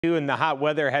And the hot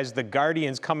weather has the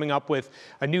Guardians coming up with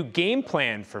a new game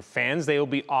plan for fans. They will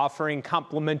be offering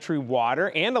complimentary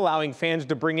water and allowing fans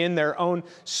to bring in their own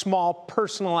small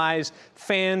personalized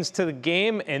fans to the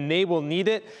game, and they will need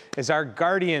it as our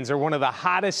Guardians are one of the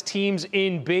hottest teams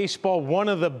in baseball, one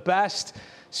of the best.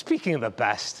 Speaking of the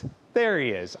best, there he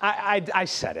is. I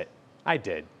said it. I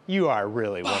did. You are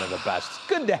really one of the best.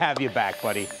 Good to have you back,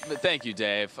 buddy. Thank you,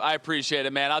 Dave. I appreciate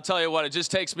it, man. I'll tell you what, it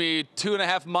just takes me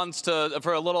 2.5 months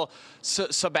for a little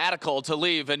sabbatical to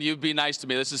leave, and you'd be nice to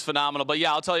me. This is phenomenal. But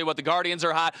yeah, I'll tell you what, the Guardians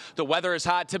are hot. The weather is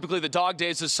hot. Typically, the dog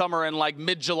days this summer in like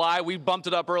mid-July. We bumped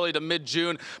it up early to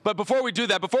mid-June. But before we do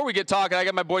that, before we get talking, I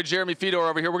got my boy Jeremy Fedor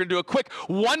over here. We're going to do a quick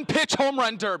one-pitch home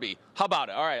run derby. How about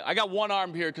it? All right, I got one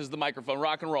arm here because of the microphone.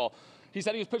 Rock and roll. He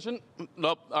said he was pitching.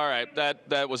 Nope. All right.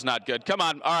 That was not good. Come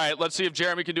on. All right. Let's see if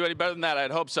Jeremy can do any better than that.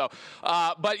 I'd hope so.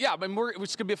 But yeah, I mean,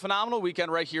 it's going to be a phenomenal weekend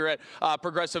right here at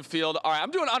Progressive Field. All right.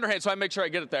 I'm doing underhand, so I make sure I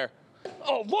get it there.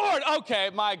 Oh, Lord. Okay.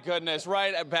 My goodness.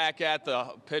 Right back at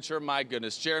the pitcher. My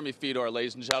goodness. Jeremy Fedor,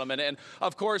 ladies and gentlemen. And,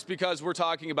 of course, because we're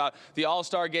talking about the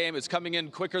All-Star Game, it's coming in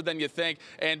quicker than you think.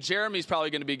 And Jeremy's probably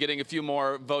going to be getting a few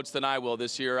more votes than I will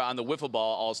this year on the Wiffle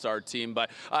Ball All-Star team. But,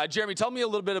 Jeremy, tell me a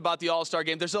little bit about the All-Star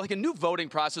Game. There's like a new voting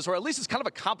process, or at least it's kind of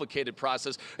a complicated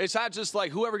process. It's not just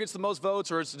like whoever gets the most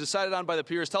votes or it's decided on by the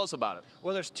peers. Tell us about it.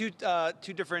 Well, there's two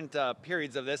different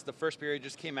periods of this. The first period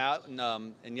just came out,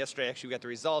 and yesterday actually we got the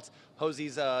results.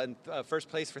 José's in first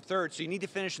place for third, so you need to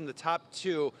finish in the top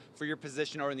 2 for your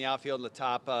position, or in the outfield in the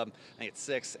top, I think it's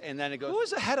 6, and then it goes. Who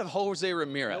was ahead of José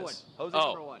Ramírez? No one. José's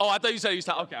number 1. Oh, I thought you said he was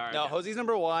top. Okay, all right. No, okay. José's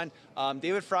number 1.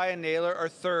 David Fry and Naylor are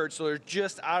third, so they're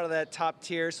just out of that top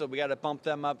tier, so we got to bump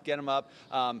them up, get them up.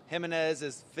 Giménez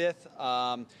is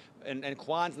 5th. And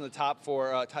Kawn's in the top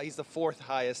 4. He's the 4th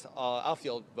highest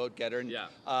outfield vote getter. And, yeah.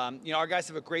 You know, our guys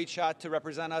have a great shot to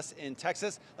represent us in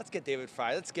Texas. Let's get David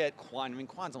Fry. Let's get Kawn. I mean,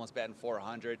 Kawn's almost batting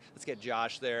 400. Let's get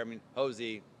Josh there. I mean,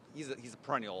 José. He's a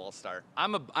perennial all-star.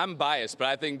 I'm biased, but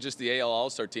I think just the AL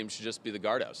All-Star team should just be the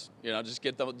Guardos. You know, just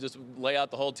lay out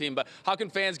the whole team. But how can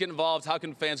fans get involved? How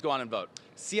can fans go on and vote?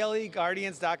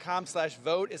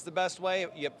 CLEguardians.com/vote is the best way.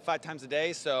 You have 5 times a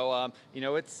day, so you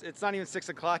know it's not even 6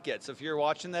 o'clock yet. So if you're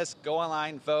watching this, go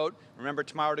online, vote. Remember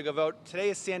tomorrow to go vote. Today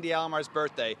is Sandy Alomar's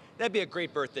birthday. That'd be a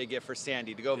great birthday gift for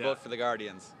Sandy to go vote for the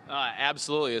Guardians.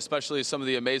 Absolutely, especially some of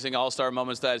the amazing All-Star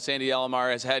moments that Sandy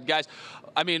Alomar has had. Guys,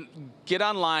 I mean, get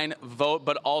online, vote,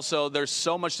 but also there's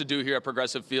so much to do here at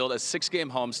Progressive Field. A 6-game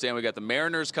homestand. We got the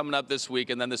Mariners coming up this week,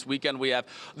 and then this weekend we have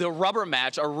the rubber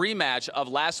match, a rematch of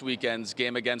last weekend's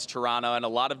game against Toronto, and a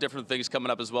lot of different things coming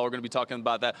up as well. We're going to be talking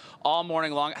about that all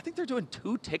morning long. I think they're doing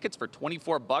 2 tickets for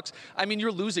 $24. I mean,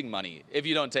 you're losing money if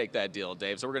you don't take that deal,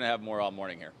 Dave. So we're going to have more all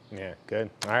morning here. Yeah,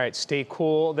 good. All right, stay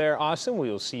cool there, Austin. We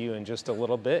will see you in just a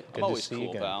little bit. Good I'm always to see cool, you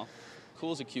again. pal.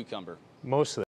 Cool as a cucumber. Most of